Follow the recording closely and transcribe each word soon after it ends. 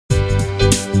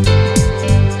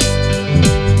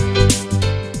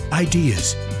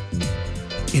ideas,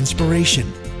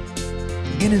 inspiration,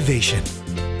 innovation.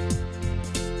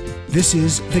 This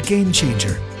is The Game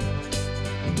Changer.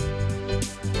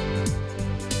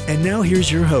 And now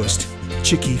here's your host,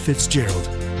 Chicky Fitzgerald.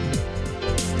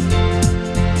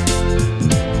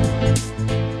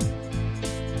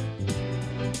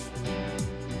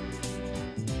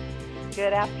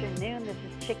 Good afternoon. This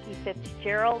is Chicky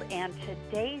Fitzgerald, and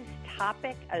today's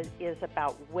topic is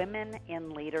about women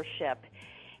in leadership.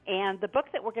 And the book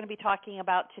that we're going to be talking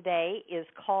about today is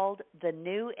called The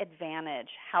New Advantage: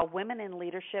 How Women in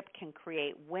Leadership Can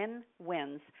Create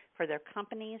Win-Wins for Their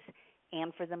Companies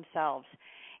and for Themselves.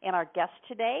 And our guest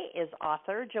today is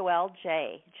author Joelle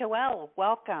J. Joelle,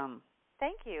 welcome.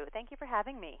 Thank you. Thank you for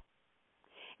having me.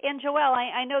 And Joelle,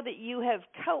 I know that you have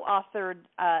co-authored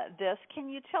this. Can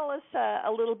you tell us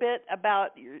a little bit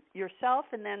about yourself,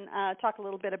 and then talk a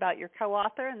little bit about your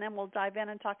co-author, and then we'll dive in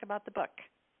and talk about the book?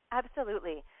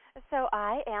 Absolutely. So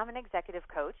I am an executive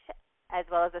coach as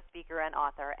well as a speaker and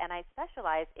author, and I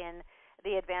specialize in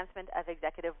the advancement of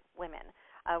executive women.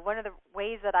 One of the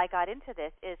ways that I got into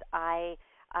this is I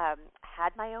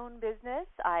had my own business.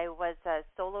 I was a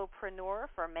solopreneur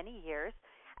for many years,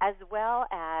 as well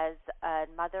as a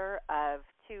mother of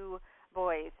two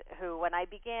boys who, when I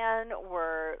began,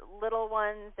 were little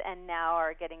ones and now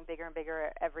are getting bigger and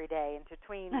bigger every day into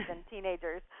tweens and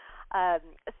teenagers.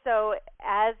 So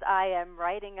as I am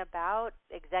writing about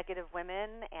executive women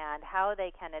and how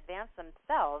they can advance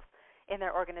themselves in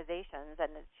their organizations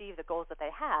and achieve the goals that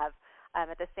they have,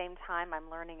 at the same time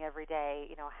I'm learning every day,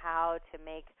 how to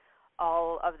make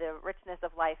all of the richness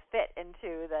of life fit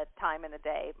into the time in the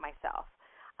day myself.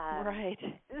 Right.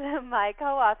 My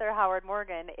co-author, Howard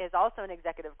Morgan, is also an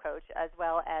executive coach as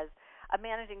well as a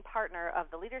managing partner of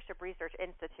the Leadership Research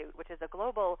Institute, which is a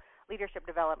global leadership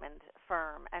development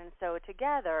firm. And so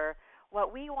together,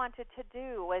 what we wanted to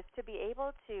do was to be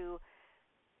able to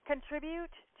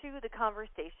contribute to the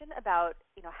conversation about,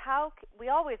 how we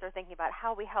always are thinking about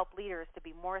how we help leaders to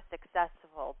be more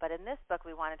successful. But in this book,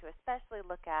 we wanted to especially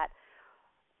look at,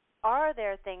 are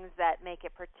there things that make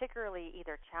it particularly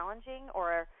either challenging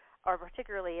or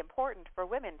particularly important for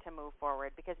women to move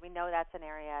forward? Because we know that's an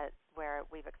area where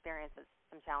we've experienced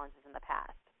some challenges in the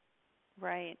past.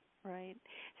 Right.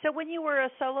 So when you were a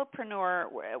solopreneur,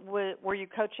 were you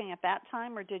coaching at that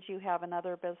time, or did you have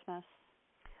another business?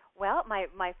 Well,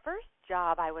 my first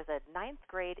job, I was a ninth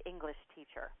grade English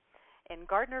teacher in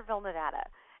Gardnerville, Nevada,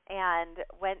 and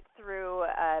went through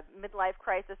a midlife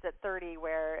crisis at 30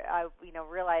 where I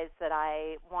realized that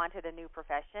I wanted a new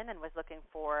profession and was looking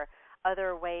for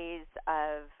other ways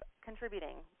of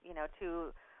contributing,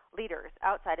 to leaders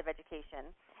outside of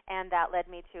education. And that led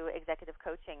me to executive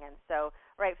coaching. And so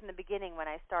right from the beginning, when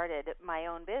I started my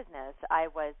own business, I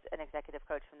was an executive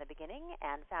coach from the beginning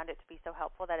and found it to be so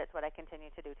helpful that it's what I continue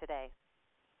to do today.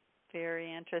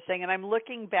 Very interesting. And I'm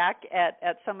looking back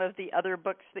at some of the other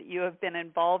books that you have been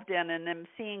involved in, and I'm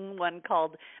seeing one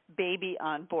called Baby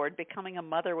on Board, Becoming a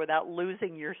Mother Without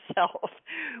Losing Yourself,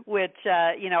 which,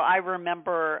 I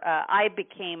remember I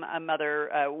became a mother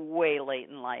way late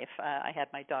in life. I had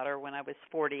my daughter when I was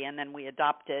 40, and then we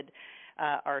adopted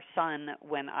our son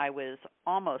when I was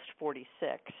almost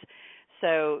 46.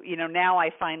 So, now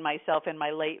I find myself in my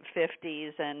late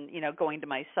 50s and, going to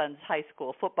my son's high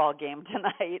school football game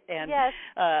tonight, and yes.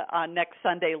 On next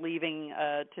Sunday leaving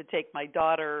to take my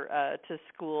daughter to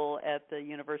school at the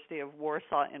University of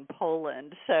Warsaw in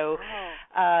Poland. So,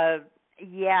 wow.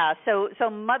 So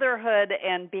motherhood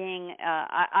and being,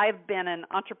 I've been an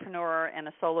entrepreneur and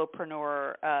a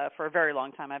solopreneur for a very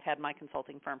long time. I've had my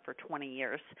consulting firm for 20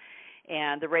 years.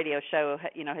 And the radio show,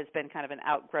 has been kind of an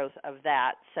outgrowth of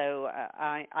that. So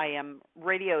I am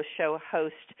radio show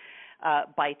host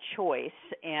by choice,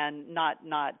 and not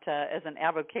as an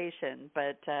avocation,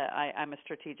 but I'm a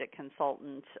strategic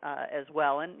consultant as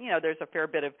well. And, there's a fair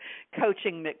bit of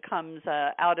coaching that comes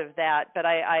out of that. But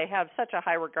I have such a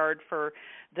high regard for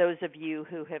those of you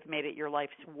who have made it your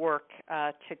life's work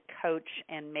to coach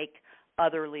and make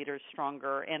other leaders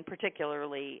stronger, and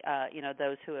particularly,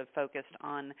 those who have focused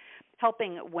on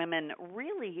helping women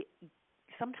really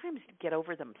sometimes get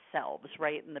over themselves,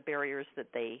 right, and the barriers that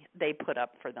they put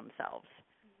up for themselves.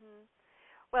 Mm-hmm.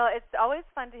 Well, it's always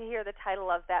fun to hear the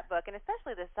title of that book, and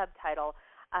especially the subtitle,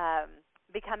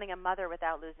 Becoming a Mother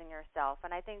Without Losing Yourself.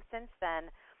 And I think since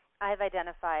then, I've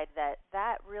identified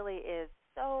that really is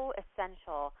so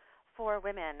essential for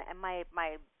women. And my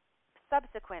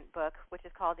subsequent book, which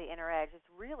is called The Inner Edge, is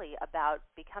really about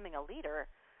becoming a leader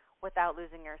without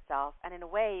losing yourself. And in a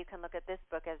way, you can look at this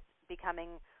book as becoming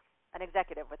an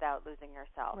executive without losing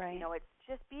yourself. Right. It's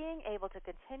just being able to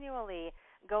continually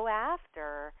go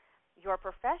after your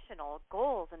professional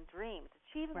goals and dreams,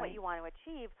 achieving what you want to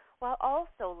achieve while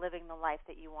also living the life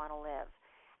that you want to live.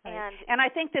 Right. And I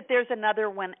think that there's another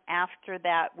one after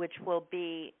that, which will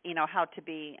be, how to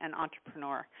be an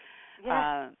entrepreneur.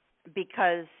 Yeah.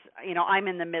 Because, I'm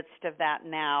in the midst of that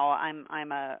now.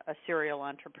 I'm a serial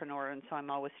entrepreneur, and so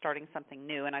I'm always starting something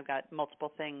new, and I've got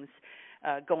multiple things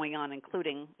going on,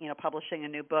 including, publishing a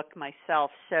new book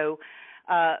myself. So,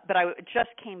 but I just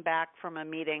came back from a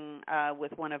meeting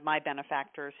with one of my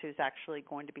benefactors who's actually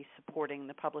going to be supporting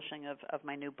the publishing of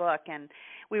my new book, and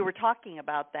we were talking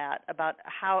about that, about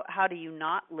how do you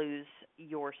not lose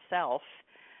yourself,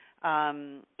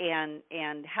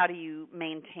 and how do you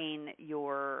maintain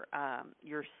your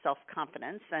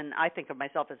self-confidence? And I think of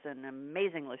myself as an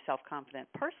amazingly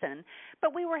self-confident person,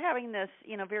 but we were having this,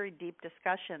 very deep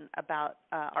discussion about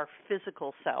our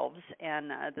physical selves, and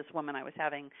this woman I was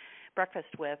having breakfast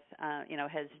with,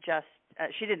 has just,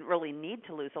 she didn't really need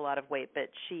to lose a lot of weight, but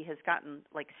she has gotten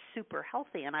like super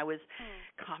healthy, and I was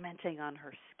commenting on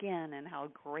her skin and how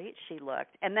great she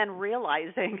looked, and then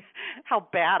realizing how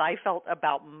bad I felt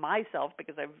about myself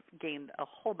because I've gained a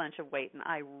whole bunch of weight, and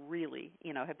I really,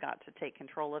 have got to take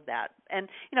control of that. And,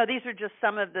 these are just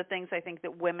some of the things I think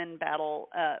that women battle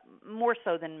more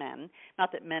so than men.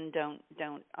 Not that men don't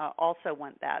also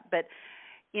want that, but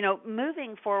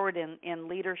moving forward in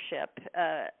leadership,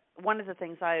 one of the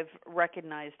things I've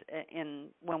recognized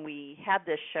when we had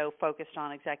this show focused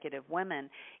on executive women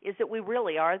is that we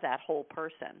really are that whole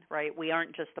person, right? We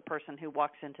aren't just the person who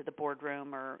walks into the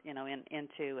boardroom or,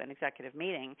 into an executive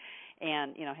meeting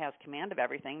and, has command of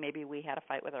everything. Maybe we had a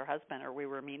fight with our husband or we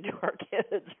were mean to our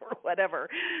kids or whatever.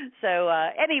 So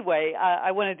anyway,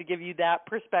 I wanted to give you that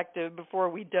perspective before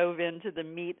we dove into the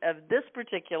meat of this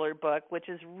particular book, which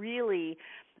is really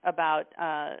about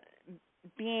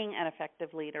being an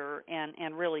effective leader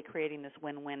and really creating this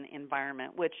win-win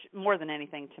environment, which more than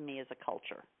anything to me is a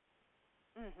culture.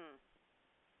 Mm-hmm.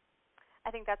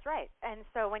 I think that's right. And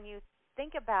so when you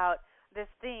think about this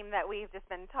theme that we've just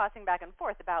been tossing back and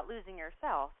forth about losing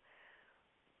yourself,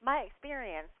 my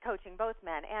experience coaching both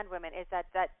men and women is that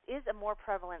is a more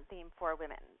prevalent theme for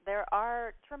women. There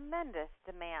are tremendous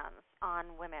demands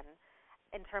on women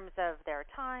in terms of their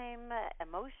time,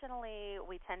 emotionally.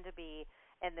 We tend to be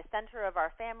in the center of our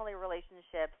family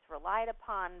relationships, relied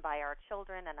upon by our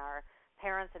children and our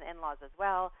parents and in-laws as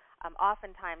well,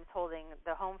 oftentimes holding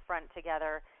the home front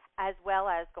together, as well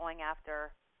as going after,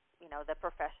 the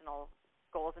professional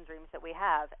goals and dreams that we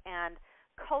have. And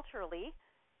culturally,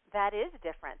 that is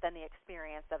different than the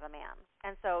experience of a man.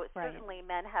 And so certainly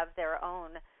men have their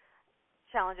own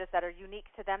challenges that are unique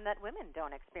to them that women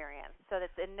don't experience. So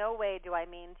that's in no way do I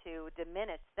mean to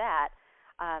diminish that.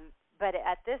 But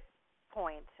at this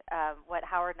point, what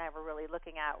Howard and I were really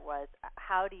looking at was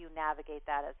how do you navigate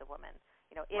that as a woman?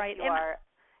 If you are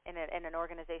in an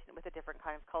organization with a different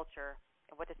kind of culture,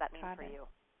 what does that mean for you?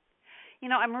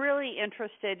 I'm really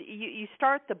interested. You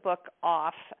start the book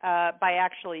off by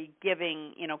actually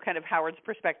giving, kind of Howard's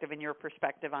perspective and your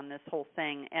perspective on this whole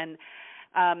thing. And,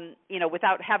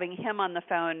 without having him on the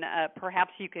phone,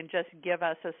 perhaps you can just give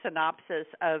us a synopsis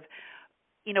of,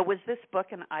 was this book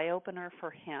an eye-opener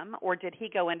for him, or did he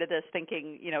go into this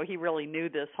thinking, he really knew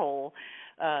this whole,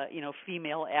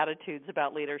 female attitudes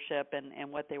about leadership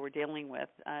and what they were dealing with?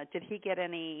 Did he get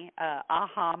any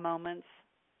aha moments?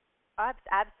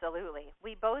 Absolutely.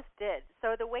 We both did.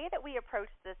 So the way that we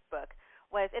approached this book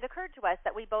was it occurred to us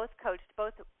that we both coached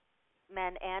both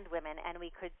men and women, and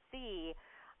we could see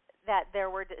that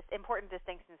there were important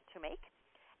distinctions to make.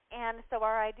 And so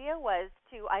our idea was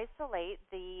to isolate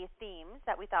the themes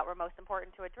that we thought were most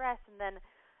important to address and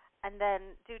then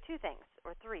do two things,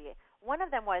 or three. One of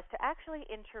them was to actually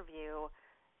interview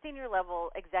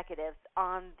senior-level executives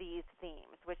on these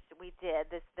themes, which we did.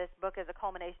 This book is a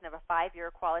culmination of a 5-year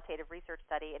qualitative research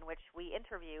study in which we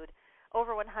interviewed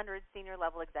over 100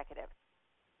 senior-level executives,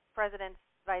 presidents,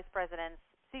 vice presidents,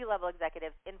 C-level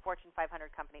executives in Fortune 500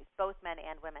 companies, both men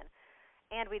and women.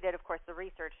 And we did, of course, the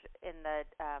research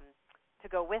to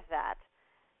go with that.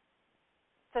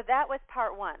 So that was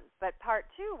part one. But part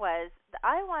two was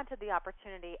I wanted the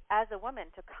opportunity as a woman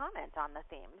to comment on the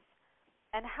themes,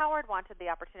 and Howard wanted the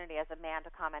opportunity as a man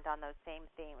to comment on those same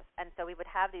themes. And so we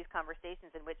would have these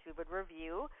conversations in which we would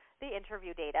review the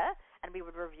interview data, and we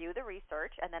would review the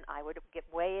research, and then I would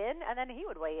weigh in, and then he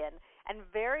would weigh in. And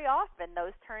very often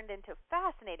those turned into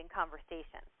fascinating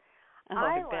conversations.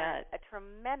 I learned a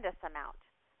tremendous amount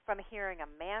from hearing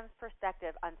a man's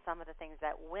perspective on some of the things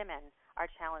that women are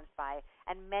challenged by.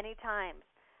 And many times,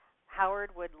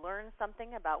 Howard would learn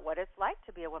something about what it's like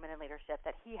to be a woman in leadership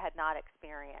that he had not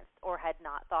experienced or had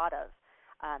not thought of.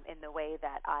 in the way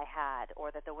that I had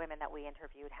or that the women that we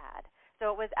interviewed had.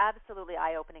 So it was absolutely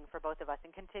eye-opening for both of us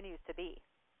and continues to be.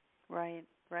 Right,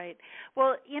 right.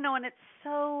 Well, and it's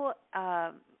so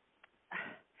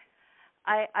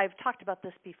I've talked about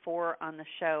this before on the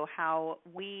show, how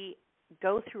we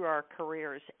go through our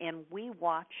careers and we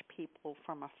watch people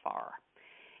from afar,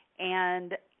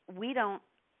 and we don't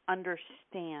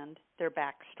understand their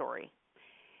backstory.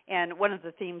 And one of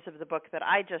the themes of the book that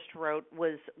I just wrote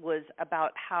was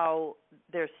about how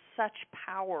there's such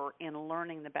power in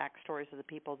learning the backstories of the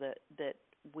people that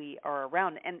we are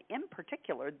around, and in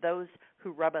particular, those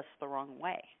who rub us the wrong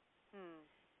way.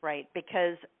 Right?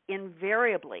 Because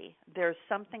invariably there's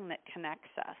something that connects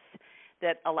us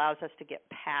that allows us to get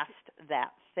past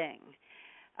that thing.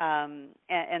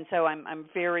 And so I'm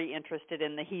very interested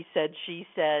in the he said, she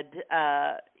said,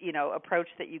 approach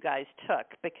that you guys took,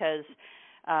 because,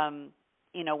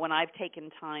 when I've taken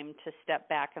time to step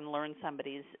back and learn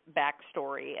somebody's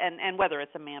backstory, and whether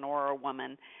it's a man or a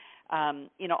woman,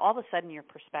 all of a sudden your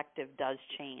perspective does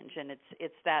change, and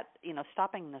it's that,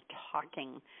 stopping the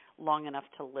talking long enough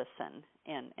to listen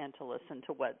and to listen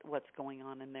to what's going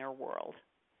on in their world.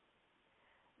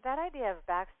 That idea of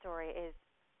backstory is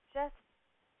just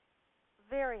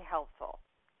very helpful,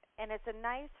 and it's a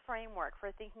nice framework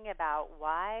for thinking about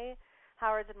why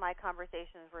Howard's and my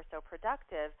conversations were so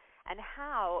productive, and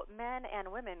how men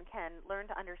and women can learn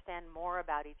to understand more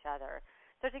about each other.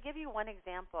 So to give you one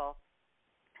example,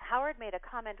 Howard made a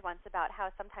comment once about how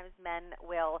sometimes men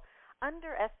will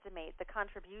underestimate the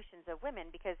contributions of women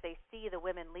because they see the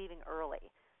women leaving early,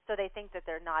 so they think that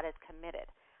they're not as committed.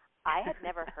 I had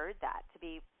never heard that, to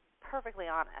be perfectly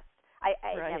honest. It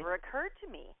Right. never occurred to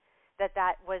me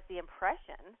that was the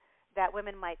impression that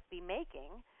women might be making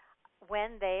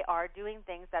when they are doing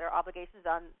things that are obligations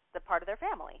on the part of their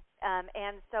family.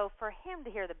 And so for him to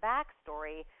hear the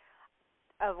backstory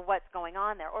of what's going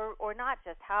on there, or not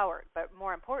just Howard, but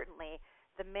more importantly,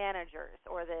 the managers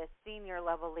or the senior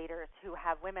level leaders who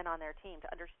have women on their team,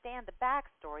 to understand the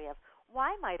backstory of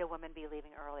why might a woman be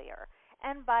leaving earlier.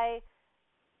 And by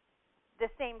the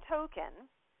same token,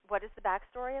 what is the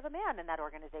backstory of a man in that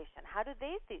organization? How do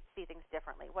they see things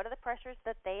differently? What are the pressures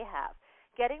that they have?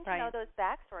 Getting to know those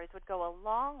backstories would go a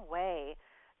long way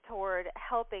toward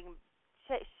helping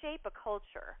shape a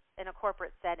culture in a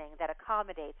corporate setting that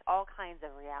accommodates all kinds of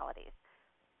realities.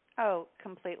 Oh,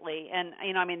 completely. And,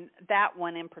 that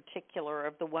one in particular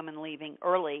of the woman leaving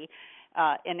early,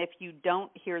 and if you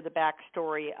don't hear the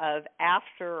backstory of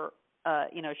after,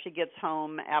 she gets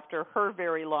home after her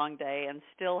very long day and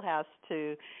still has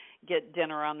to get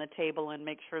dinner on the table and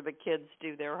make sure the kids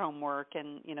do their homework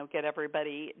and, get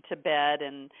everybody to bed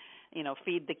and,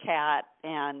 feed the cat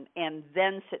and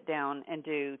then sit down and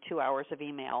do 2 hours of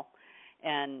email.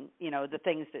 And, the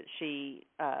things that she,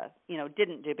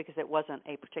 didn't do because it wasn't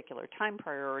a particular time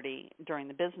priority during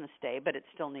the business day, but it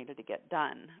still needed to get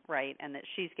done, right? And that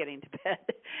she's getting to bed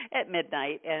at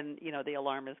midnight and, the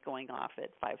alarm is going off at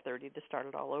 5:30 to start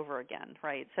it all over again,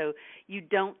 right? So you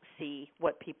don't see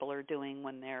what people are doing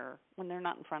when they're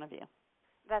not in front of you.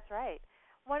 That's right.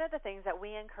 One of the things that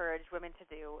we encourage women to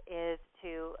do is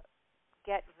to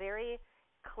get very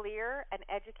clear and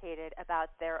educated about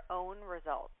their own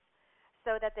results,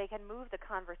 so that they can move the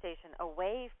conversation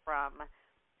away from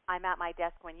I'm at my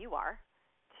desk when you are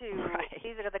to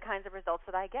these are the kinds of results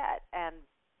that I get. And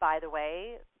by the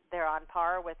way, they're on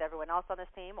par with everyone else on this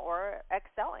team or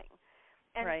excelling.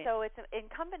 And so it's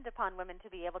incumbent upon women to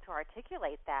be able to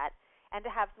articulate that and to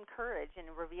have some courage in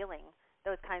revealing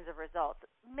those kinds of results.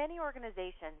 Many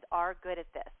organizations are good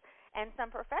at this, and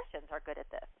some professions are good at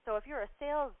this. So if you're a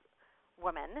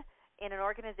saleswoman in an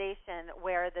organization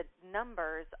where the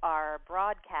numbers are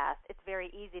broadcast, it's very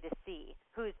easy to see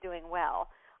who's doing well,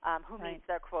 who meets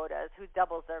their quotas, who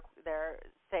doubles their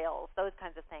sales, those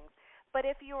kinds of things. But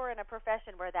if you're in a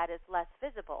profession where that is less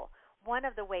visible, one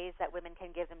of the ways that women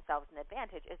can give themselves an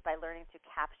advantage is by learning to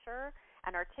capture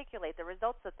and articulate the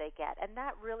results that they get. And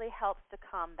that really helps to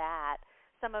combat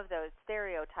some of those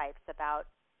stereotypes about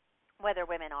whether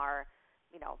women are,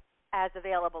 as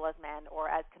available as men or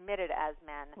as committed as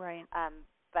men,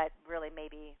 but really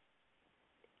maybe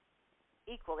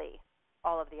equally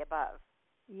all of the above.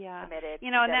 Yeah. Committed,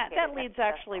 and that leads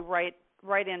actually right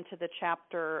into the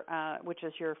chapter, which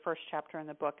is your first chapter in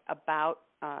the book, about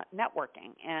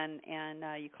networking, and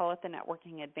you call it the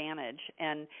networking advantage.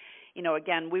 And,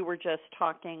 again, we were just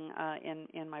talking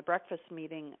in my breakfast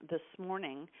meeting this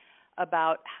morning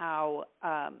about how,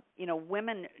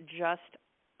 women just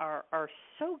are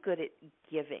so good at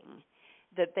giving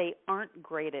that they aren't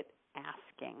great at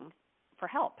asking for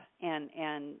help. And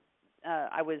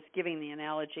I was giving the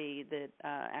analogy that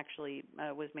actually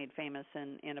was made famous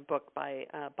in a book by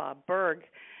Bob Berg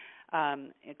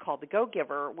called The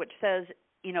Go-Giver, which says,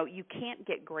 you can't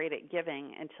get great at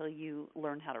giving until you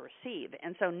learn how to receive.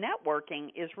 And so networking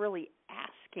is really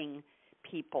asking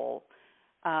people,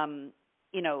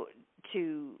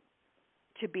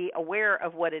 to be aware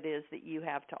of what it is that you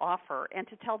have to offer and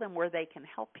to tell them where they can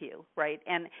help you, right?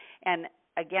 And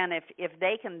again, if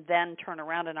they can then turn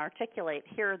around and articulate,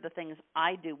 here are the things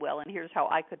I do well and here's how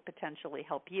I could potentially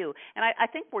help you. And I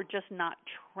think we're just not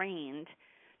trained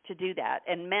to do that.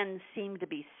 And men seem to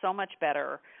be so much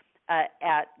better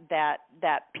at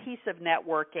that piece of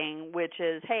networking, which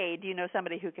is, hey, do you know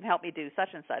somebody who can help me do such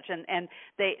and such? And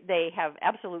they have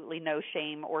absolutely no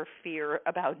shame or fear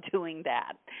about doing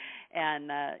that.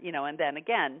 And and then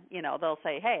again, they'll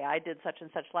say, hey, I did such and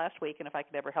such last week, and if I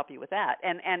could ever help you with that.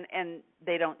 And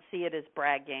they don't see it as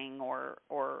bragging or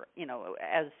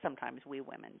as sometimes we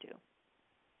women do.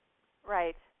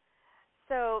 Right.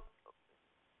 So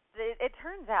it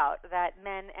turns out that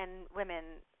men and women,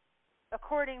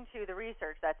 according to the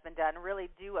research that's been done, really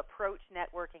do approach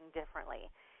networking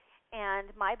differently. And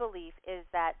my belief is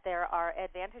that there are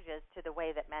advantages to the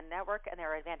way that men network and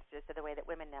there are advantages to the way that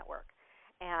women network.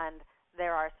 And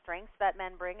there are strengths that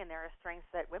men bring and there are strengths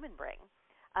that women bring.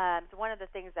 So one of the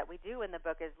things that we do in the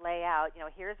book is lay out,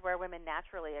 here's where women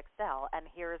naturally excel and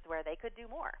here's where they could do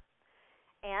more.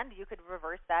 And you could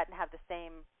reverse that and have the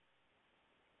same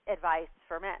advice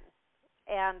for men.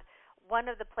 And one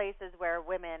of the places where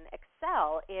women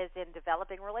excel is in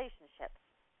developing relationships.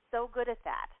 So good at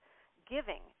that.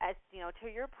 Giving, as to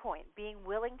your point, being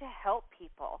willing to help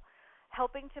people,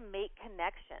 helping to make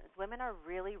connections. Women are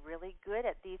really, really good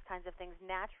at these kinds of things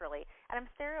naturally. And I'm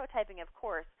stereotyping, of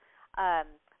course,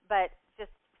 but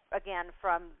just, again,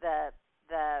 from the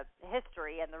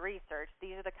history and the research,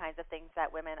 these are the kinds of things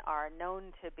that women are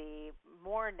known to be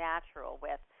more natural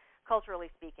with, culturally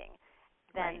speaking,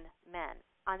 than men.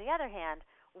 On the other hand,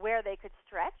 where they could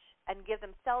stretch and give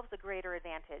themselves a greater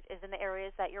advantage is in the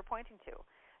areas that you're pointing to.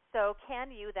 So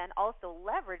can you then also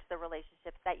leverage the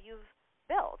relationships that you've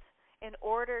built in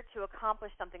order to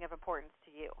accomplish something of importance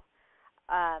to you?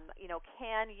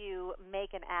 Can you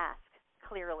make an ask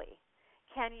clearly?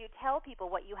 Can you tell people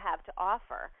what you have to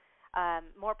offer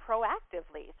more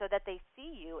proactively so that they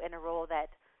see you in a role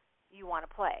that you want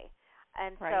to play?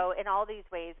 And so in all these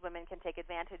ways, women can take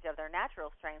advantage of their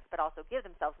natural strengths, but also give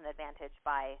themselves an advantage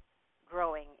by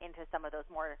growing into some of those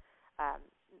more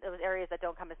those areas that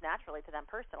don't come as naturally to them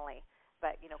personally,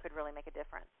 but could really make a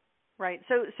difference. Right.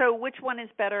 So which one is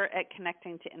better at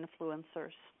connecting to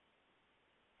influencers?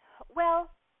 Well,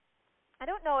 I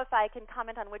don't know if I can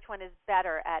comment on which one is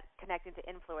better at connecting to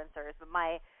influencers, but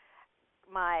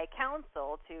my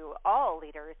counsel to all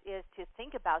leaders is to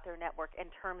think about their network in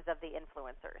terms of the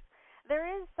influencers. There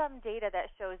is some data that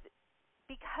shows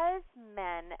because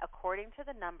men, according to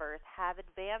the numbers, have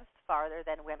advanced farther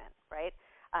than women, right?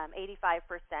 85%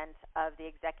 of the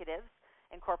executives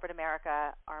in corporate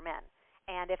America are men.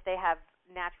 And if they have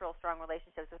natural, strong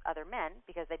relationships with other men,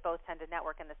 because they both tend to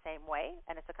network in the same way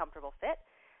and it's a comfortable fit,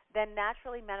 then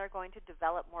naturally men are going to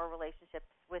develop more relationships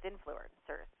with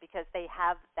influencers because they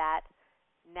have that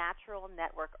natural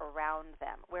network around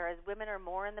them, whereas women are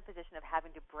more in the position of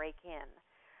having to break in.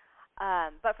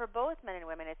 But for both men and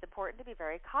women, it's important to be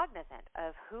very cognizant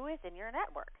of who is in your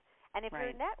network. And if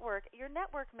your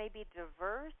network may be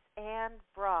diverse and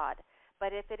broad,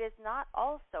 but if it is not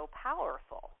also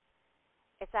powerful,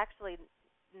 it's actually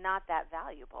not that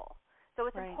valuable. So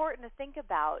it's important to think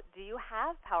about, do you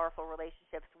have powerful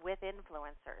relationships with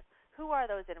influencers? Who are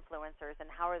those influencers and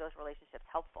how are those relationships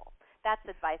helpful? That's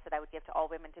advice that I would give to all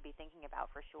women to be thinking about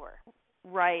for sure.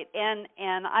 Right. And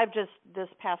I've just this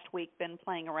past week been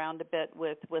playing around a bit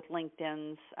with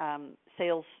LinkedIn's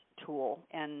sales tool,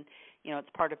 and it's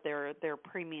part of their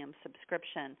premium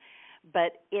subscription.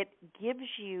 But it gives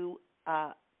you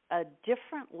a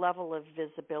different level of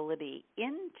visibility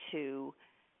into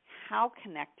how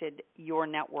connected your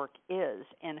network is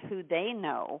and who they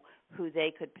know, who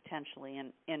they could potentially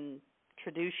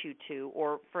introduce you to.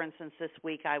 Or, for instance, this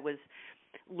week I was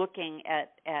looking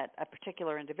at a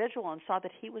particular individual and saw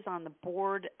that he was on the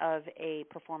board of a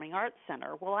performing arts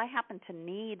center. Well, I happen to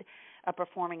need a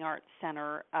performing arts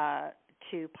center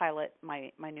to pilot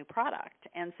my new product.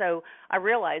 And so I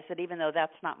realized that even though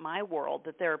that's not my world,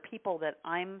 that there are people that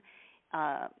I'm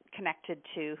connected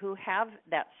to who have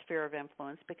that sphere of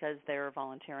influence because they're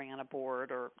volunteering on a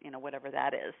board or, whatever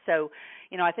that is. So,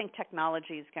 I think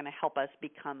technology is going to help us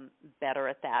become better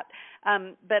at that.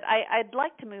 But I'd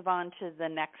like to move on to the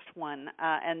next one,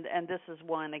 and this is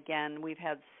one, again, we've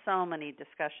had so many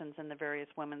discussions in the various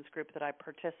women's group that I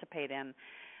participate in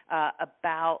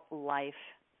about life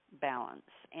balance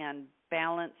and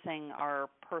balancing our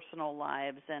personal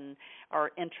lives and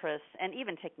our interests and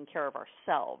even taking care of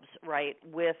ourselves, right,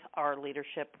 with our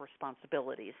leadership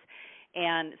responsibilities.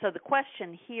 And so the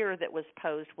question here that was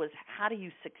posed was, how do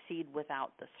you succeed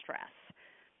without the stress?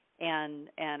 And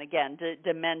again,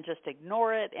 do men just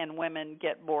ignore it and women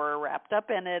get more wrapped up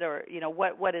in it, or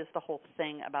what is the whole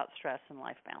thing about stress and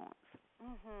life balance?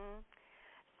 Mm-hmm.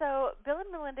 So Bill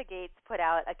and Melinda Gates put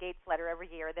out a Gates letter every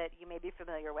year that you may be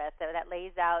familiar with, that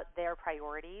lays out their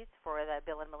priorities for the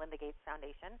Bill and Melinda Gates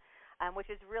Foundation, which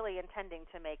is really intending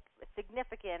to make a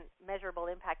significant, measurable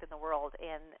impact in the world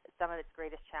in some of its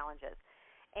greatest challenges.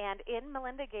 And in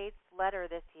Melinda Gates' letter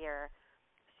this year,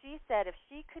 she said if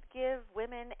she could give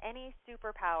women any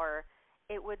superpower,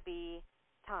 it would be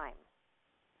time.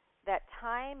 That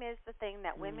time is the thing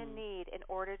that women need in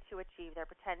order to achieve their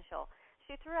potential.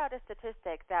 She threw out a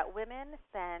statistic that women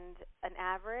spend an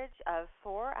average of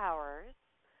 4 hours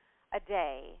a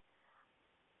day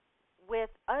with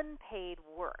unpaid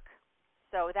work.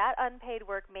 So that unpaid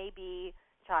work may be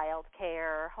child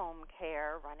care, home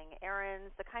care, running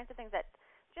errands, the kinds of things that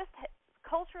just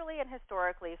culturally and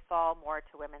historically fall more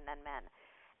to women than men.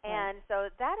 And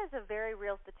so that is a very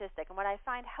real statistic. And what I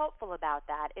find helpful about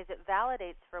that is it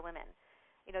validates for women.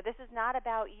 This is not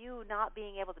about you not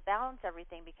being able to balance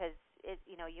everything because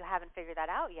you haven't figured that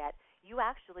out yet. You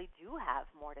actually do have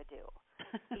more to do.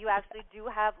 You actually do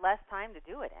have less time to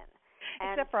do it in.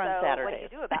 And except for on Saturdays. What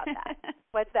do you do about that?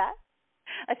 What's that?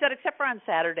 I said except for on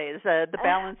Saturdays. The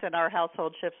balance in our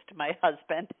household shifts to my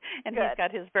husband, and Good. He's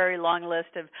got his very long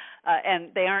list of,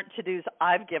 and they aren't to-dos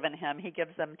I've given him. He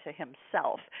gives them to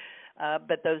himself.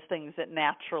 But those things that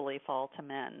naturally fall to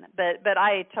men. But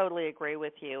I totally agree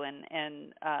with you,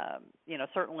 and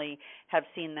certainly have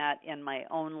seen that in my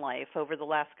own life over the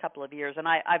last couple of years. And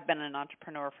I've been an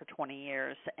entrepreneur for 20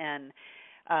 years, and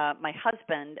my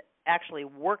husband actually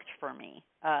worked for me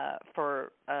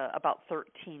for about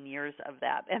 13 years of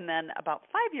that. And then about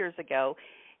 5 years ago,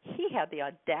 he had the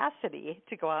audacity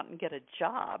to go out and get a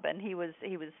job, and he was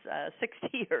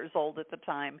 60 years old at the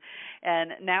time,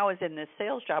 and now is in this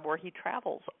sales job where he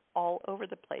travels all over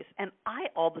the place. And I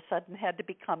all of a sudden had to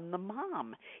become the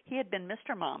mom. He had been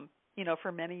Mr. Mom,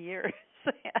 for many years.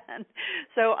 And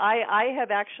so I have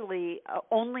actually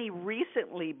only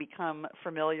recently become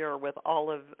familiar with all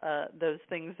of those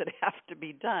things that have to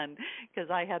be done,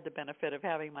 because I had the benefit of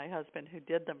having my husband who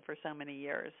did them for so many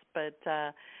years. But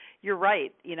you're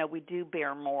right. We do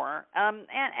bear more.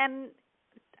 And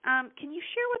can you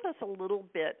share with us a little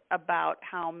bit about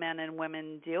how men and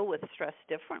women deal with stress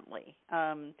differently?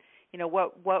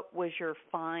 What was your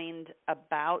find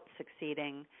about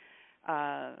succeeding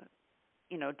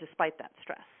despite that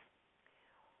stress?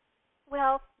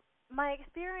 Well, my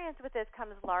experience with this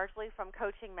comes largely from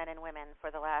coaching men and women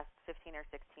for the last 15 or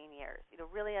 16 years.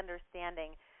 Really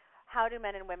understanding how do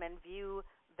men and women view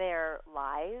their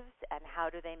lives and how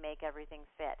do they make everything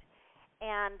fit.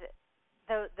 And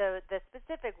the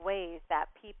specific ways that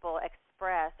people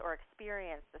express or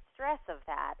experience the stress of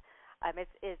that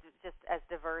is just as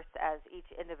diverse as each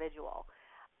individual.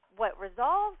 What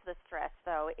resolves the stress,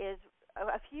 though, is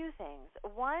a few things.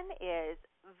 One is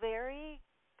very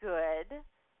good,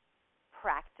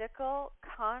 practical,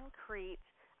 concrete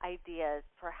ideas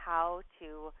for how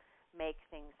to make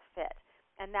things fit.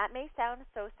 And that may sound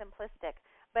so simplistic,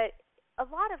 but a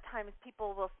lot of times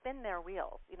people will spin their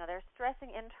wheels. They're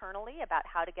stressing internally about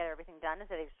how to get everything done,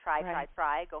 so they just try,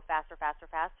 go faster,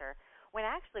 when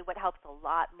actually what helps a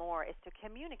lot more is to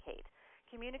communicate.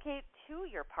 Communicate to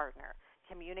your partner.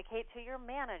 Communicate to your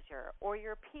manager or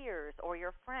your peers or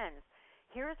your friends.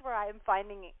 Here's where I'm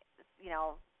finding,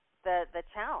 the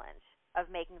challenge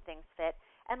of making things fit,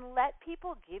 and let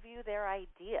people give you their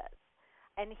ideas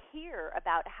and hear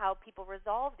about how people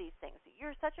resolve these things.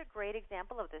 You're such a great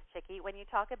example of this, Chickie, when you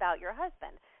talk about your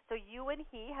husband. So you and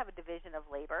he have a division of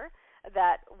labor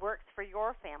that works for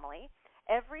your family.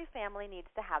 Every family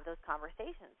needs to have those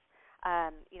conversations.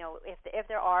 If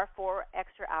there are 4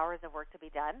 extra hours of work to be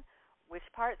done, which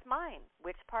part's mine?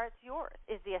 Which part's yours?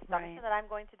 Is the assumption that I'm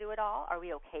going to do it all? Are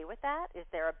we okay with that? Is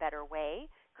there a better way?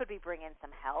 Could we bring in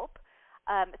some help?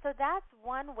 So that's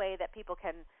one way that people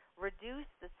can reduce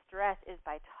the stress, is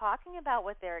by talking about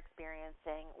what they're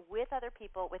experiencing with other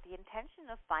people with the intention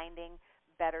of finding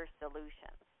better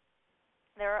solutions.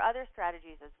 There are other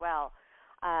strategies as well.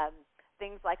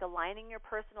 Things like aligning your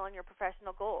personal and your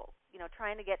professional goals.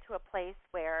 Trying to get to a place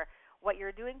where what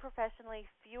you're doing professionally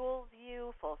fuels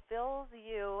you, fulfills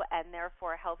you, and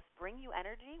therefore helps bring you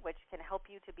energy, which can help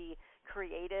you to be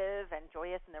creative and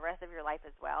joyous in the rest of your life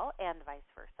as well, and vice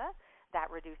versa. That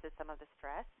reduces some of the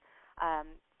stress.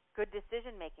 Good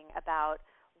decision making about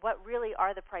what really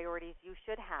are the priorities you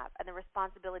should have and the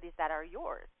responsibilities that are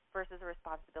yours versus the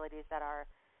responsibilities that are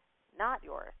not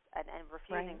yours, and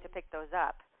refusing to pick those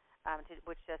up.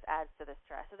 Which just adds to the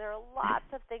stress. So there are lots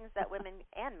of things that women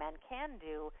and men can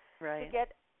do to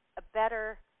get a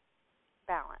better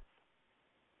balance.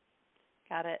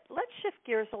 Got it. Let's shift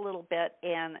gears a little bit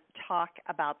and talk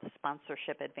about the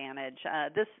sponsorship advantage.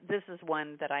 This is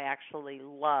one that I actually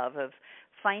love, of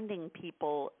finding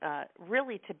people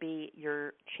really to be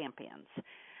your champions.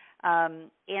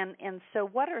 And so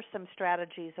what are some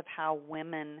strategies of how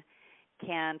women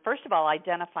can, first of all,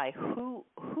 identify who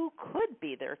could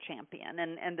be their champion?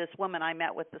 And this woman I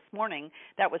met with this morning,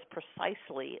 that was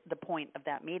precisely the point of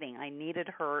that meeting. I needed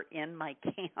her in my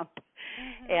camp,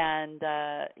 and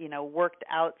worked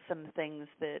out some things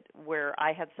where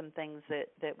I had some things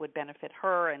that would benefit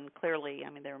her, and clearly,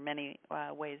 there are many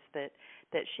ways that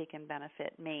she can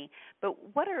benefit me. But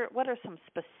what are some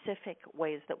specific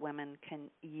ways that women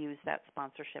can use that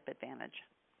sponsorship advantage?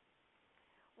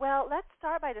 Well, let's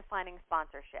start by defining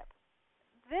sponsorship.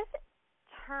 This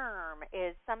term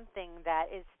is something that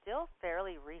is still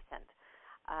fairly recent.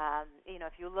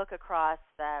 If you look across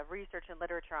research and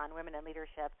literature on women in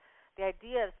leadership, the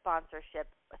idea of sponsorship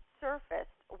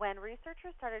surfaced when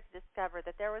researchers started to discover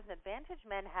that there was an advantage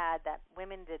men had that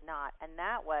women did not, and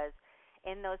that was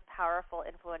in those powerful,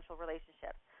 influential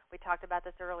relationships. We talked about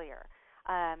this earlier.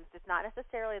 It's not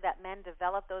necessarily that men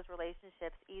develop those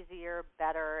relationships easier,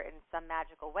 better, in some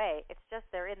magical way. It's just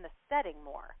they're in the setting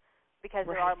more because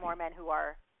there are more men who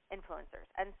are influencers.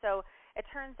 And so it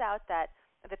turns out that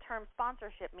the term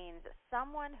sponsorship means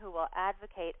someone who will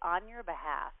advocate on your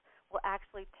behalf, will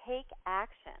actually take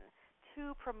action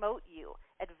to promote you,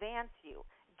 advance you,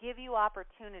 give you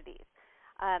opportunities.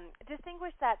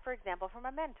 Distinguish that, for example, from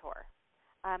a mentor.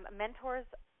 Mentors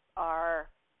are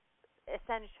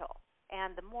essential.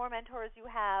 And the more mentors you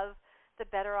have, the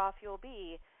better off you'll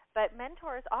be. But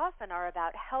mentors often are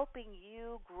about helping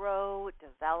you grow,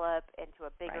 develop into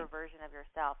a bigger version of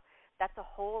yourself. That's a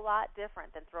whole lot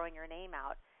different than throwing your name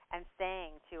out and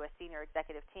saying to a senior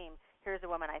executive team, here's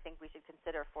a woman I think we should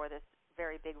consider for this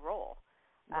very big role.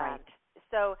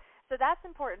 So that's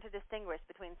important to distinguish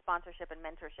between sponsorship and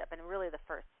mentorship, and really the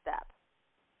first step.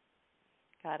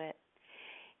 Got it.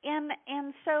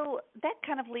 And so that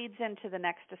kind of leads into the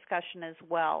next discussion as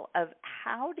well, of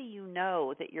how do you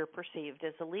know that you're perceived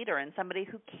as a leader and somebody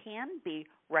who can be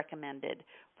recommended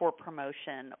for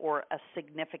promotion or a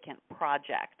significant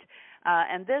project.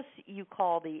 And this you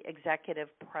call the executive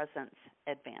presence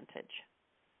advantage.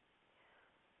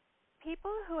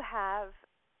 People who have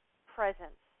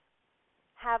presence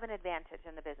have an advantage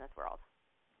in the business world.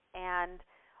 And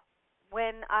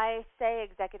when I say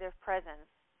executive presence,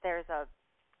 there's a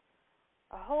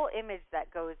whole image that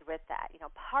goes with that.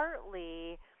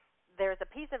 Partly there's a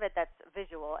piece of it that's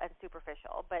visual and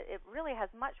superficial, but it really has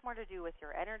much more to do with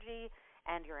your energy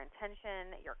and your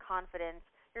intention, your confidence,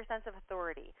 your sense of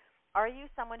authority. Are you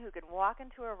someone who can walk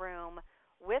into a room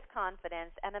with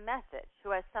confidence and a message,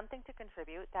 who has something to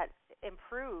contribute that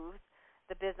improves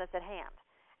the business at hand?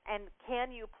 And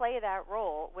can you play that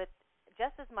role with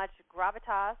just as much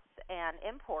gravitas and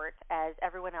import as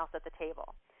everyone else at the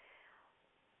table?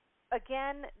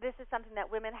 Again, this is something that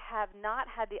women have not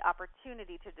had the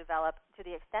opportunity to develop to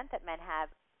the extent that men have,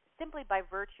 simply by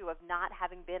virtue of not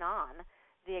having been on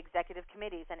the executive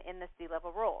committees and in the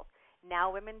C-level roles. Now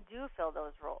women do fill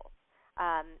those roles,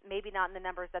 maybe not in the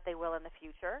numbers that they will in the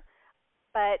future,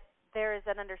 but there is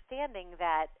an understanding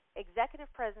that executive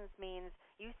presence means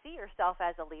you see yourself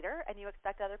as a leader and you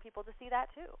expect other people to see that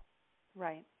too.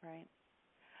 Right.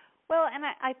 Well, and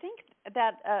I think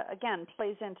that, again,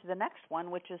 plays into the next one,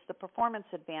 which is the performance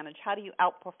advantage. How do you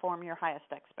outperform your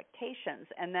highest expectations?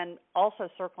 And then also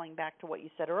circling back to what you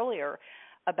said earlier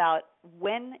about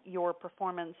when your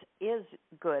performance is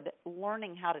good,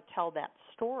 learning how to tell that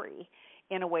story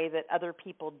in a way that other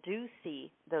people do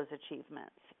see those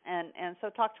achievements. And so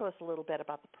talk to us a little bit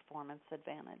about the performance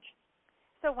advantage.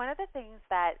 So one of the things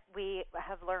that we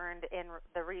have learned in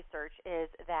the research is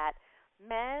that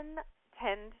men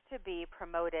tend to be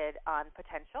promoted on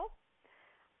potential,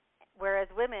 whereas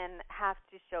women have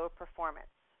to show performance.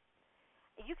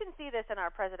 You can see this in our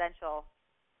presidential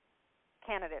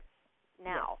candidates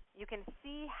now. You can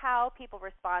see how people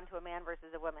respond to a man versus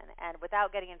a woman. And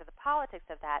without getting into the politics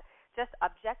of that, just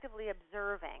objectively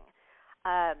observing,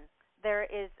 there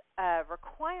is a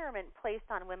requirement placed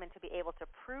on women to be able to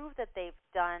prove that they've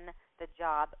done the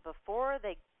job before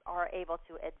they are able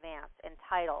to advance in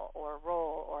title or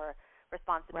role or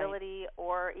responsibility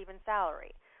or even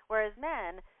salary. Whereas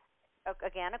men,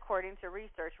 again, according to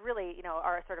research, really,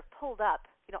 are sort of pulled up,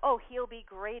 oh, he'll be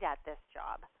great at this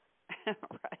job.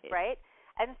 Right?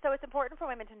 And so it's important for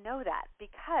women to know that,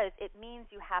 because it means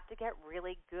you have to get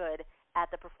really good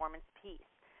at the performance piece.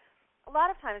 A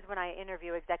lot of times when I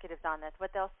interview executives on this,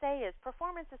 what they'll say is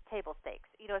performance is table stakes.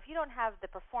 If you don't have the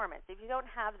performance, if you don't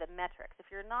have the metrics, if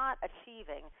you're not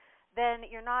achieving, then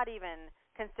you're not even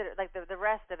considered, like the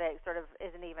rest of it sort of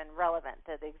isn't even relevant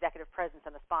to the executive presence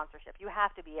and the sponsorship. You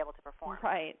have to be able to perform.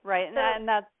 Right. And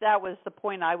that was the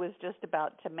point I was just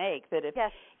about to make, that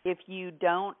if you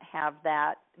don't have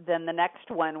that, then the next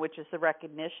one, which is the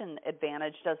recognition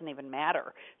advantage, doesn't even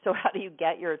matter. So how do you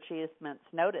get your achievements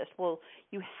noticed? Well,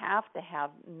 you have to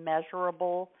have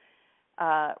measurable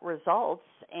results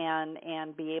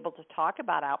and be able to talk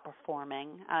about outperforming.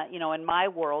 In my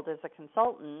world as a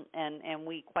consultant, and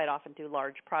we quite often do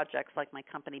large projects like my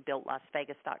company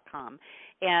BuiltLasVegas.com.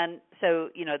 And so,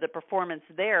 the performance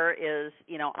there is,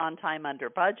 on time, under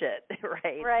budget,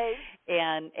 right? Right.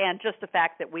 And just the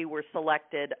fact that we were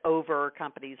selected over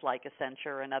companies like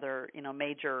Accenture and other,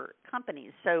 major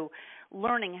companies. So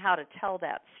learning how to tell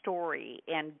that story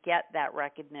and get that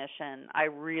recognition, I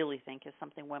really think is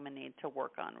something women need to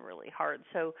work on really hard.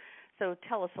 So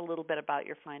tell us a little bit about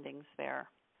your findings there.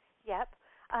 Yep.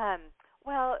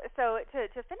 Well, so to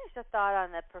finish the thought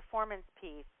on the performance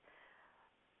piece,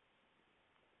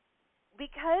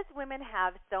 because women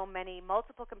have so many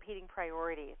multiple competing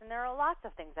priorities, and there are lots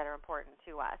of things that are important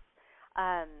to us,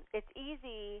 it's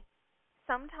easy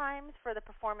sometimes for the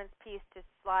performance piece to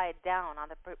slide down on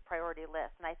the priority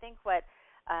list. And I think what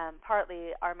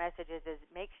partly our message is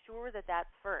make sure that that's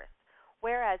first.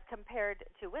 Whereas compared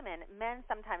to women, men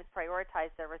sometimes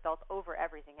prioritize their results over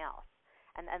everything else.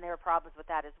 And there are problems with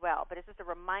that as well. But it's just a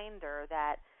reminder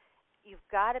that you've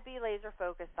got to be laser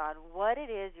focused on what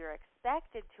it is you're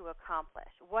expected to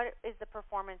accomplish. What is the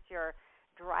performance you're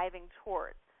driving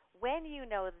towards? When you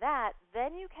know that,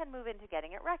 then you can move into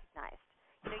getting it recognized.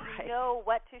 You know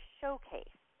what to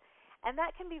showcase. And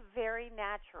that can be very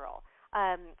natural.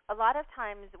 A lot of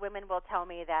times women will tell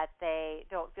me that they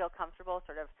don't feel comfortable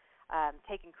sort of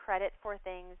taking credit for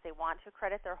things. They want to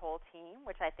credit their whole team,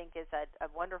 which I think is a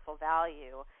wonderful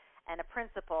value and a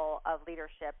principle of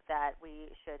leadership that we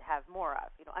should have more of,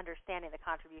 understanding the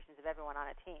contributions of everyone on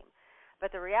a team.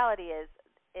 But the reality is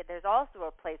there's also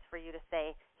a place for you to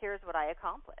say, here's what I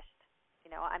accomplished.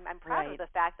 I'm proud of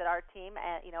the fact that our team,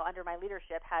 under my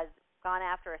leadership, has gone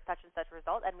after a such and such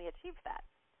result, and we achieved that.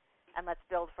 And let's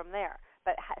build from there.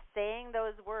 But saying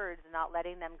those words and not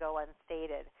letting them go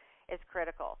unstated is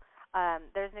critical.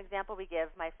 There's an example we give.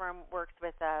 My firm works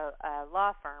with a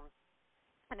law firm,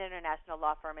 an international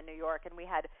law firm in New York, and we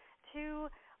had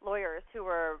two lawyers who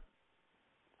were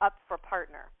up for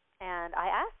partner. And I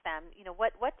asked them,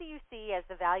 what do you see as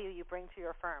the value you bring to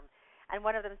your firm? And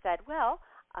one of them said, well,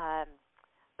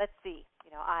 let's see.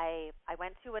 I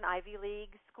went to an Ivy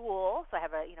League school, so I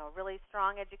have a really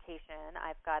strong education.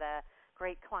 I've got a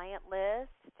great client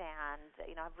list, and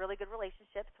I have really good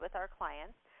relationships with our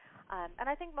clients. And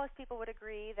I think most people would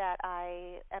agree that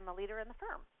I am a leader in the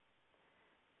firm.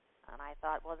 And I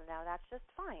thought, well, now that's just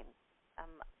fine.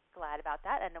 I'm glad about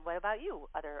that. And what about you,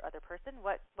 other person?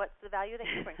 What's the value that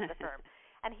you bring to the firm?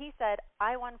 And he said,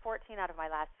 I won 14 out of my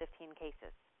last 15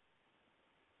 cases.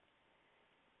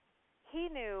 He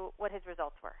knew what his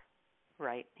results were.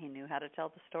 Right. He knew how to tell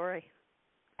the story.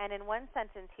 And in one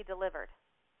sentence, he delivered.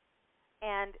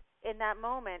 And in that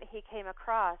moment, he came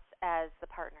across as the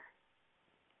partner.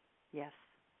 Yes.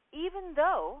 Even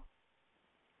though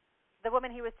the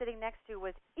woman he was sitting next to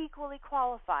was equally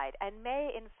qualified and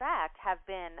may, in fact, have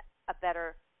been a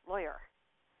better lawyer.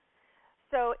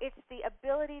 So it's the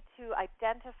ability to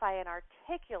identify and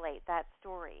articulate that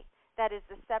story that is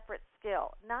the separate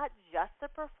skill, not just the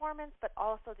performance, but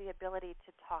also the ability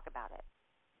to talk about it.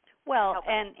 Well,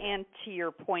 and to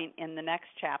your point in the next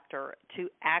chapter, to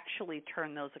actually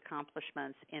turn those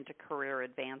accomplishments into career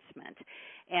advancement.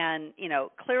 And,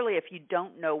 clearly if you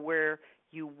don't know where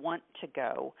you want to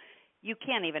go, you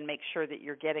can't even make sure that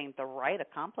you're getting the right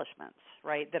accomplishments,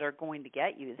 right, that are going to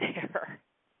get you there.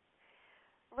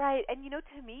 Right. And,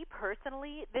 to me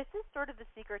personally, this is sort of the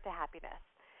secret to happiness.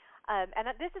 And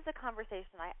this is a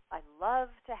conversation I love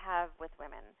to have with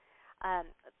women.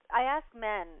 I ask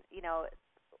men,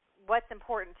 what's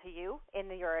important to you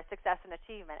in your success and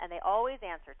achievement, and they always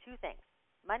answer two things: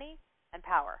 money and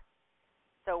power.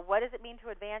 So what does it mean to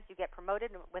advance? You get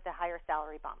promoted with a higher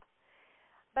salary bump.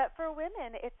 But for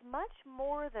women, it's much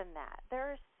more than that. There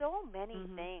are so many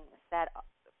things that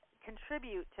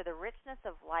contribute to the richness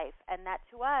of life and that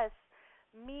to us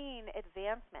mean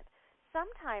advancement.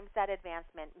 Sometimes that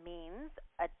advancement means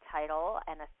a title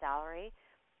and a salary,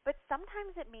 but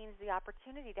sometimes it means the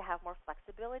opportunity to have more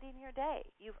flexibility in your day.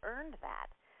 You've earned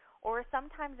that. Or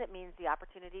sometimes it means the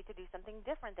opportunity to do something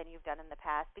different than you've done in the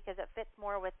past because it fits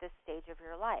more with this stage of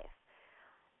your life.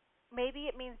 Maybe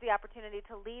it means the opportunity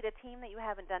to lead a team that you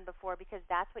haven't done before because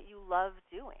that's what you love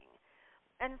doing.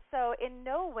 And so in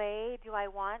no way do I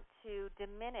want to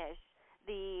diminish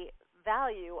the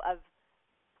value of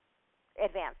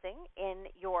advancing in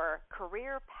your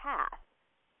career path,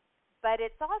 but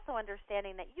it's also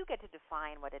understanding that you get to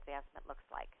define what advancement looks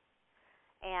like.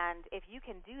 And if you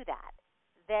can do that,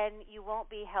 then you won't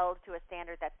be held to a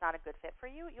standard that's not a good fit for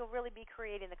you. You'll really be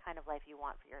creating the kind of life you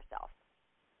want for yourself.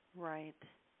 Right.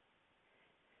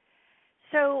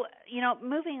 So,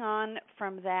 moving on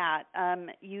from that,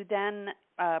 you then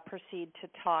proceed to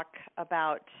talk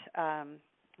about, hang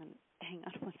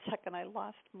on one second, I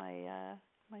lost my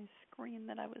my screen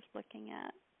that I was looking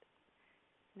at.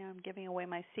 Now I'm giving away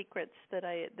my secrets that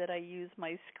I use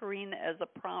my screen as a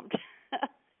prompt.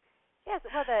 Yes,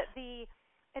 well, the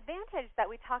advantage that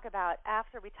we talk about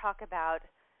after we talk about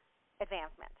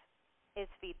advancement is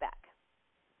feedback.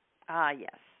 Ah,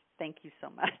 yes. Thank you so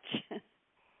much.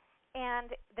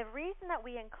 And the reason that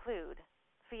we include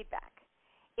feedback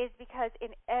is because in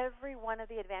every one of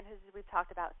the advantages we've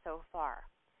talked about so far,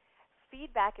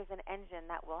 feedback is an engine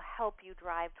that will help you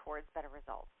drive towards better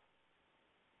results.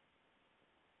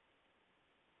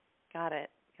 Got it.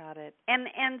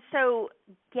 And so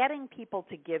getting people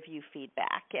to give you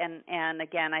feedback, and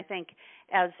again, I think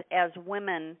as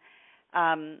women,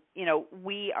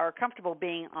 we are comfortable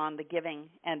being on the giving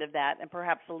end of that and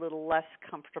perhaps a little less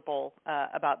comfortable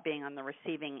about being on the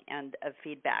receiving end of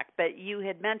feedback. But you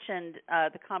had mentioned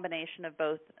the combination of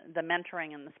both the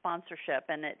mentoring and the sponsorship,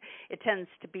 and it tends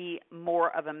to be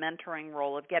more of a mentoring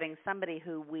role of getting somebody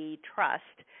who we trust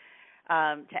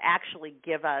to actually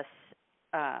give us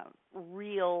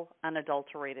real,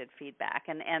 unadulterated feedback.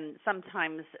 And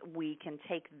sometimes we can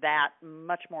take that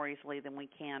much more easily than we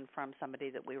can from somebody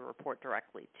that we report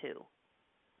directly to.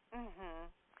 Mm-hmm.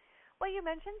 Well, you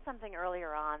mentioned something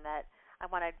earlier on that I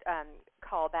want to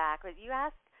call back. You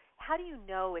asked, how do you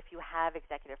know if you have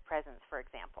executive presence, for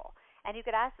example? And you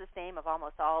could ask the same of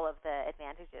almost all of the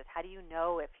advantages. How do you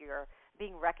know if you're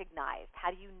being recognized?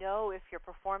 How do you know if you're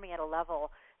performing at a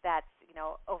level that's,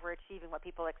 overachieving what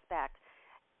people expect?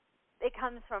 It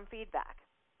comes from feedback.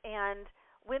 And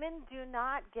women do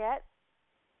not get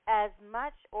as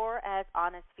much or as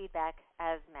honest feedback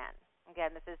as men.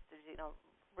 Again, this is,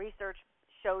 research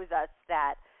shows us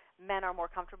that men are more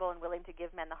comfortable and willing to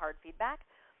give men the hard feedback.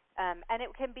 And it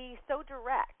can be so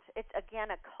direct. It's, again,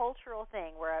 a cultural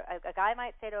thing where a guy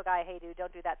might say to a guy, hey, dude,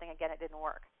 don't do that thing again. It didn't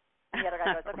work. And the other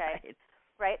guy goes, okay.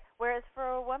 Right? Whereas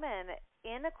for a woman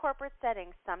in a corporate setting,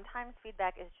 sometimes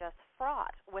feedback is just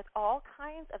fraught with all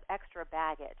kinds of extra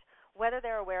baggage, whether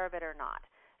they're aware of it or not.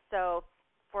 So,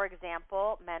 for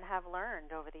example, men have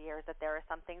learned over the years that there are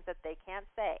some things that they can't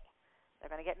say. They're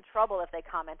going to get in trouble if they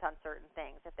comment on certain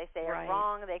things. If they say it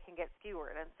wrong, they can get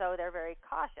skewered, and so they're very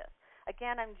cautious.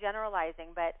 Again, I'm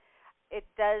generalizing, but it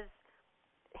does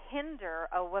hinder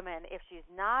a woman if she's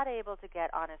not able to get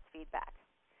honest feedback.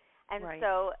 And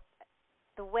so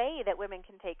the way that women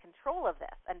can take control of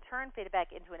this and turn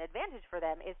feedback into an advantage for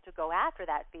them is to go after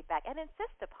that feedback and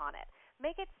insist upon it.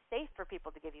 Make it safe for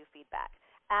people to give you feedback.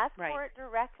 Ask for it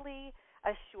directly.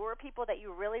 Assure people that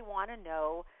you really want to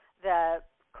know the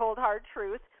cold, hard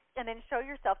truth, and then show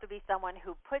yourself to be someone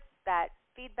who puts that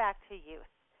feedback to use,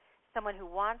 someone who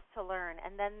wants to learn,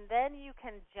 and then you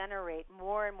can generate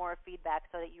more and more feedback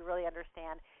so that you really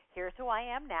understand, here's who I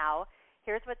am now,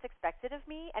 here's what's expected of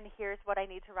me, and here's what I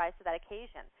need to rise to that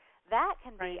occasion. That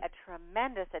can be a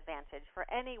tremendous advantage for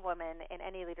any woman in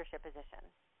any leadership position.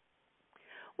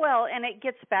 Well, and it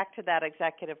gets back to that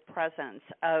executive presence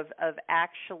of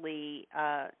actually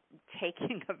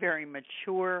taking a very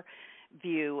mature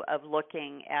view of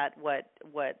looking at what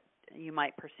you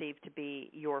might perceive to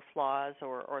be your flaws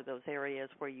or those areas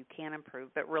where you can improve,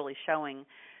 but really showing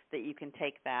that you can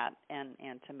take that and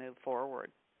to move forward.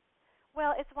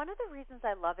 Well, it's one of the reasons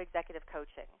I love executive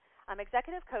coaching.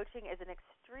 Executive coaching is an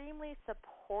extremely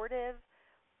supportive,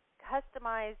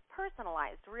 customized,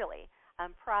 personalized, really,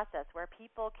 process where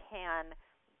people can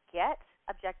get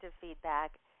objective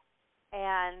feedback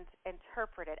and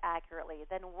interpret it accurately,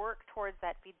 then work towards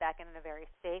that feedback in a very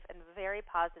safe and very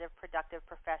positive, productive,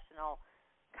 professional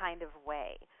kind of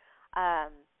way.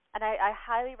 And I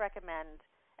highly recommend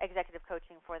executive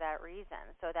coaching for that reason,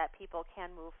 so that people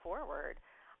can move forward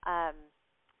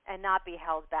and not be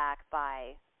held back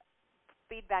by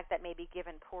feedback that may be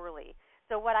given poorly.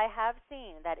 So what I have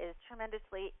seen that is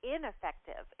tremendously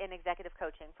ineffective in executive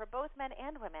coaching for both men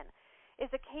and women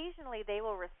is occasionally they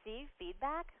will receive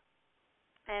feedback,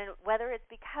 and whether it's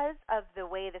because of the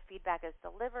way the feedback is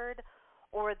delivered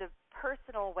or the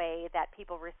personal way that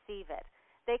people receive it,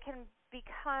 they can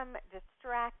become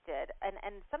distracted and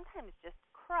sometimes just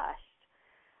crushed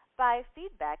by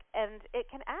feedback, and it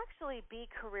can actually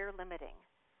be career limiting,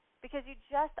 because you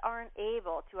just aren't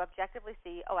able to objectively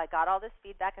see, oh, I got all this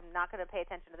feedback, I'm not going to pay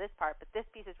attention to this part, but this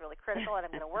piece is really critical and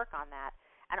I'm going to work on that,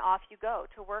 and off you go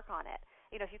to work on it.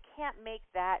 If you can't make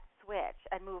that switch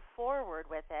and move forward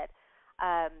with it,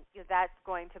 that's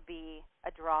going to be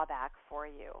a drawback for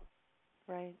you.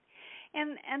 Right.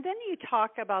 And then you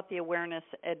talk about the awareness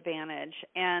advantage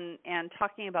and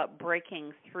talking about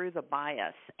breaking through the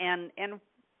bias. And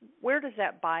where does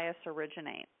that bias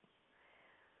originate?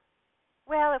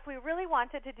 Well, if we really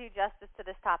wanted to do justice to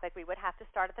this topic, we would have to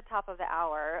start at the top of the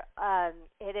hour.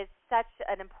 It is such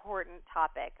an important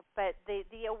topic. But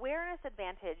the awareness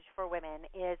advantage for women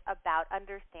is about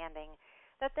understanding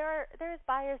that there's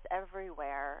bias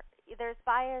everywhere. There's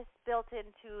bias built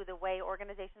into the way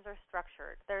organizations are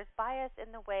structured. There's bias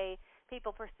in the way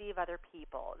people perceive other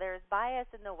people. There's bias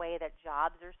in the way that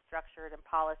jobs are structured and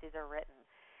policies are written.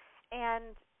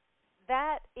 And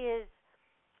that is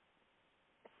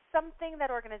something that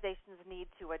organizations need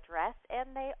to address,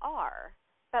 and they are.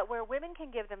 But where women can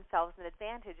give themselves an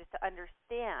advantage is to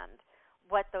understand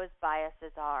what those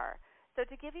biases are. So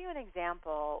to give you an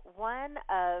example, one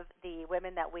of the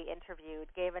women that we interviewed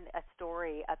gave a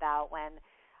story about when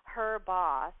her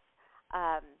boss,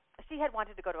 she had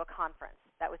wanted to go to a conference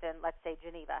that was in, let's say,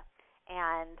 Geneva,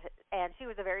 and she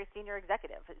was a very senior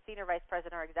executive, senior vice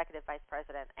president or executive vice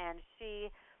president, and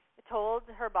she told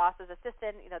her boss's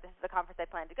assistant, this is the conference I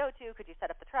plan to go to. Could you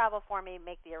set up the travel for me,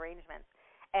 make the arrangements?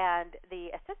 And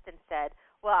the assistant said,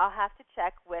 well, I'll have to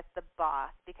check with the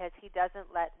boss because he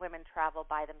doesn't let women travel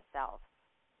by themselves.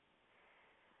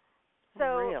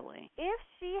 So really? If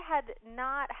she had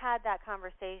not had that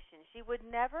conversation, she would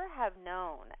never have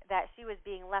known that she was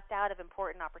being left out of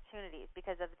important opportunities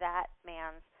because of that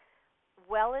man's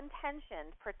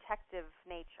well-intentioned protective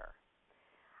nature.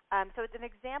 So it's an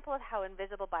example of how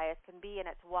invisible bias can be, and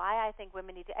it's why I think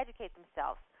women need to educate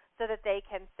themselves so that they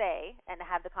can say and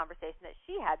have the conversation that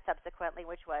she had subsequently,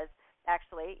 which was,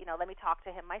 actually, let me talk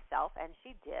to him myself, and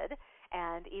she did.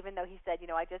 And even though he said,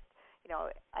 I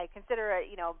consider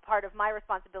it, part of my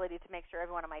responsibility to make sure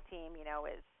everyone on my team,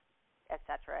 is, et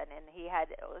cetera. And he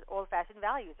had old-fashioned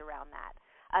values around that.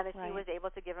 And Right. She was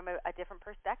able to give him a different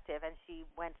perspective, and she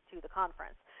went to the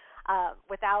conference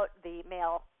without the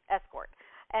male escort.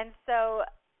 And so,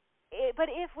 but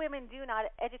if women do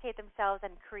not educate themselves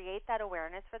and create that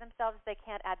awareness for themselves, they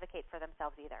can't advocate for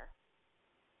themselves either.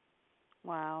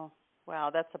 Wow,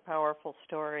 that's a powerful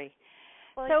story.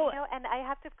 Well, so, and I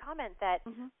have to comment that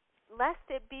lest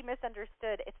it be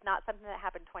misunderstood, it's not something that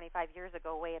happened 25 years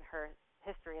ago, way in her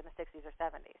history in the 60s or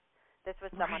 70s. This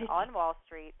was someone on Wall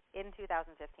Street in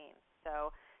 2015.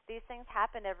 So these things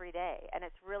happen every day, and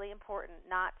it's really important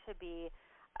not to be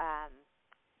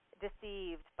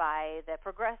deceived by the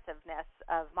progressiveness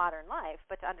of modern life,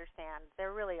 but to understand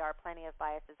there really are plenty of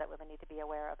biases that women need to be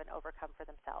aware of and overcome for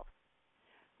themselves.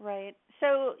 Right.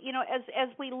 So, as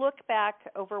we look back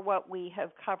over what we have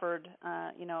covered,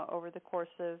 over the course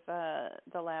of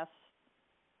the last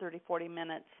 30, 40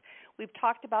 minutes, we've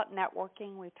talked about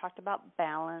networking, we've talked about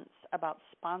balance, about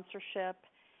sponsorship,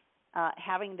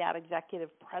 having that executive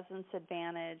presence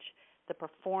advantage, the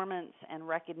performance and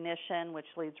recognition, which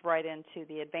leads right into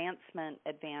the advancement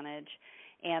advantage,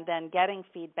 and then getting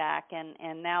feedback,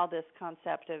 and now this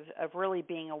concept of really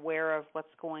being aware of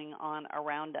what's going on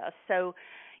around us. So,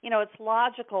 it's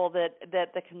logical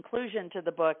that the conclusion to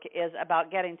the book is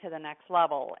about getting to the next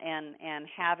level and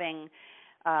having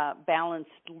balanced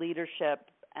leadership,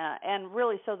 and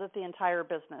really so that the entire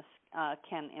business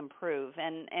can improve.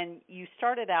 And you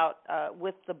started out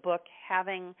with the book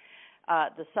having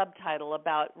the subtitle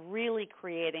about really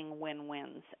creating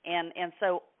win-wins. And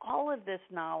so all of this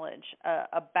knowledge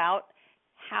about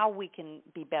how we can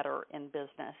be better in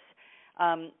business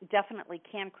definitely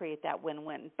can create that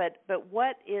win-win. But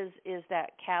what is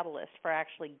that catalyst for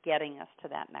actually getting us to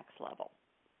that next level?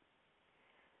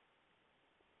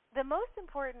 The most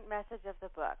important message of the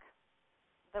book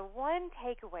the one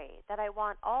takeaway that I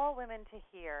want all women to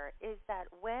hear is that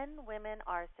when women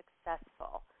are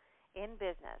successful in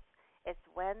business, it's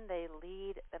when they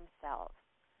lead themselves.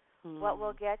 What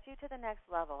will get you to the next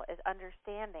level is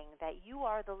understanding that you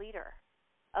are the leader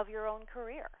of your own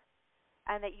career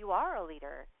and that you are a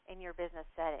leader in your business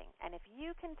setting. And if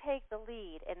you can take the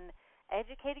lead in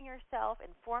educating yourself,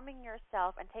 informing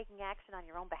yourself, and taking action on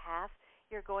your own behalf,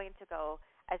 you're going to go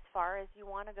as far as you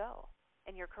want to go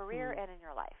in your career and in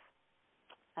your life.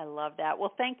 I love that.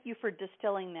 Well, thank you for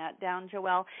distilling that down,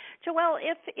 Joelle. Joelle,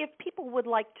 if people would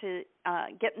like to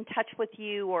get in touch with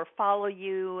you or follow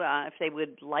you, if they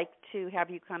would like to have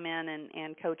you come in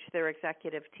and coach their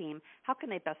executive team, how can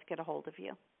they best get a hold of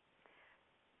you?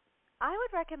 I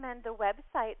would recommend the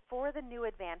website for the New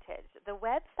Advantage. The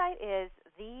website is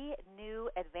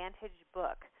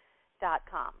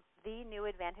thenewAdvantagebook.com,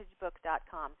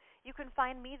 thenewAdvantagebook.com. You can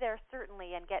find me there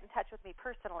certainly and get in touch with me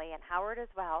personally, and Howard as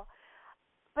well.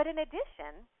 But in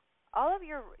addition, all of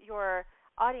your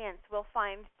audience will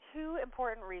find two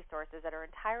important resources that are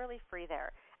entirely free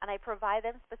there, and I provide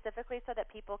them specifically so that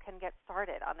people can get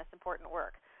started on this important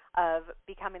work of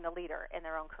becoming the leader in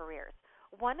their own careers.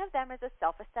 One of them is a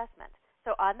self-assessment.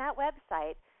 So on that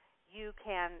website, you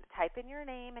can type in your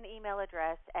name and email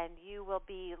address, and you will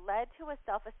be led to a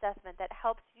self-assessment that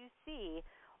helps you see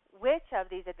which of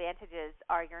these advantages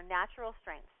are your natural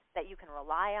strengths that you can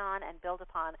rely on and build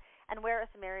upon, and where are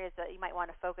some areas that you might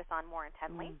want to focus on more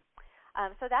intently.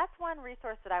 So that's one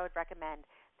resource that I would recommend.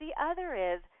 The other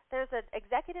is there's an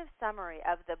executive summary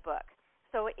of the book.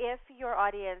 So if your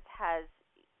audience has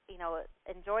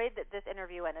enjoyed this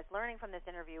interview and is learning from this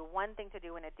interview, one thing to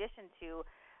do in addition to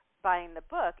buying the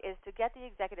book is to get the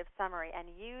executive summary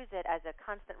and use it as a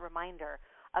constant reminder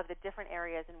of the different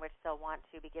areas in which they'll want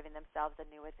to be giving themselves a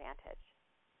new advantage.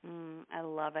 I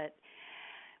love it.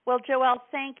 Well, Joelle,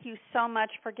 thank you so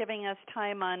much for giving us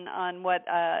time on what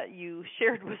you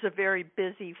shared was a very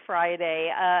busy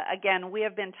Friday. Again, we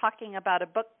have been talking about a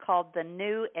book called The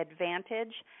New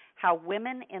Advantage, How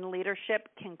Women in Leadership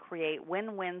Can Create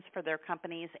Win-Wins for Their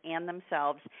Companies and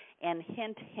Themselves. And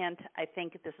hint, hint, I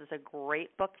think this is a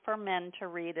great book for men to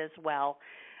read as well,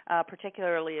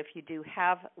 particularly if you do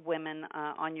have women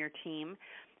on your team.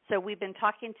 So we've been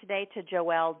talking today to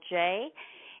Joelle J.,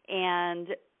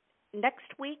 and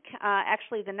next week,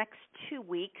 actually the next 2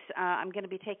 weeks, I'm going to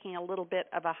be taking a little bit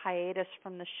of a hiatus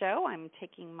from the show. I'm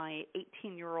taking my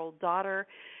 18-year-old daughter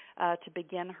to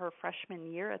begin her freshman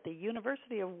year at the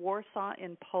University of Warsaw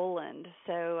in Poland.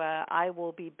 So I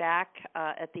will be back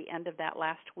at the end of that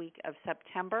last week of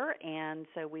September, and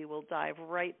so we will dive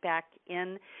right back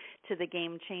into the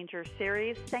Game Changer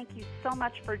series. Thank you so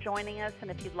much for joining us,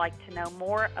 and if you'd like to know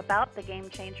more about the Game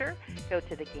Changer, go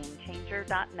to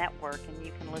thegamechanger.network, and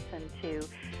you can listen to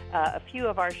a few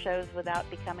of our shows without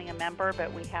becoming a member,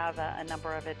 but we have a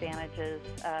number of advantages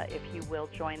if you will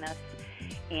join us.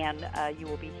 And you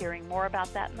will be hearing more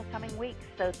about that in the coming weeks.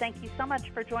 So thank you so much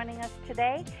for joining us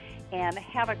today, and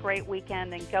have a great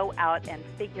weekend, and go out and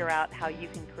figure out how you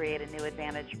can create a new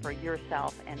advantage for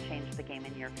yourself and change the game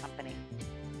in your company.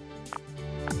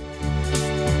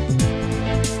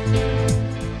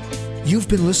 You've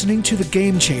been listening to The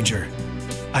Game Changer.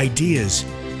 Ideas,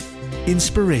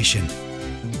 inspiration,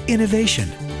 innovation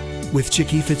with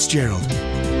Chickie Fitzgerald.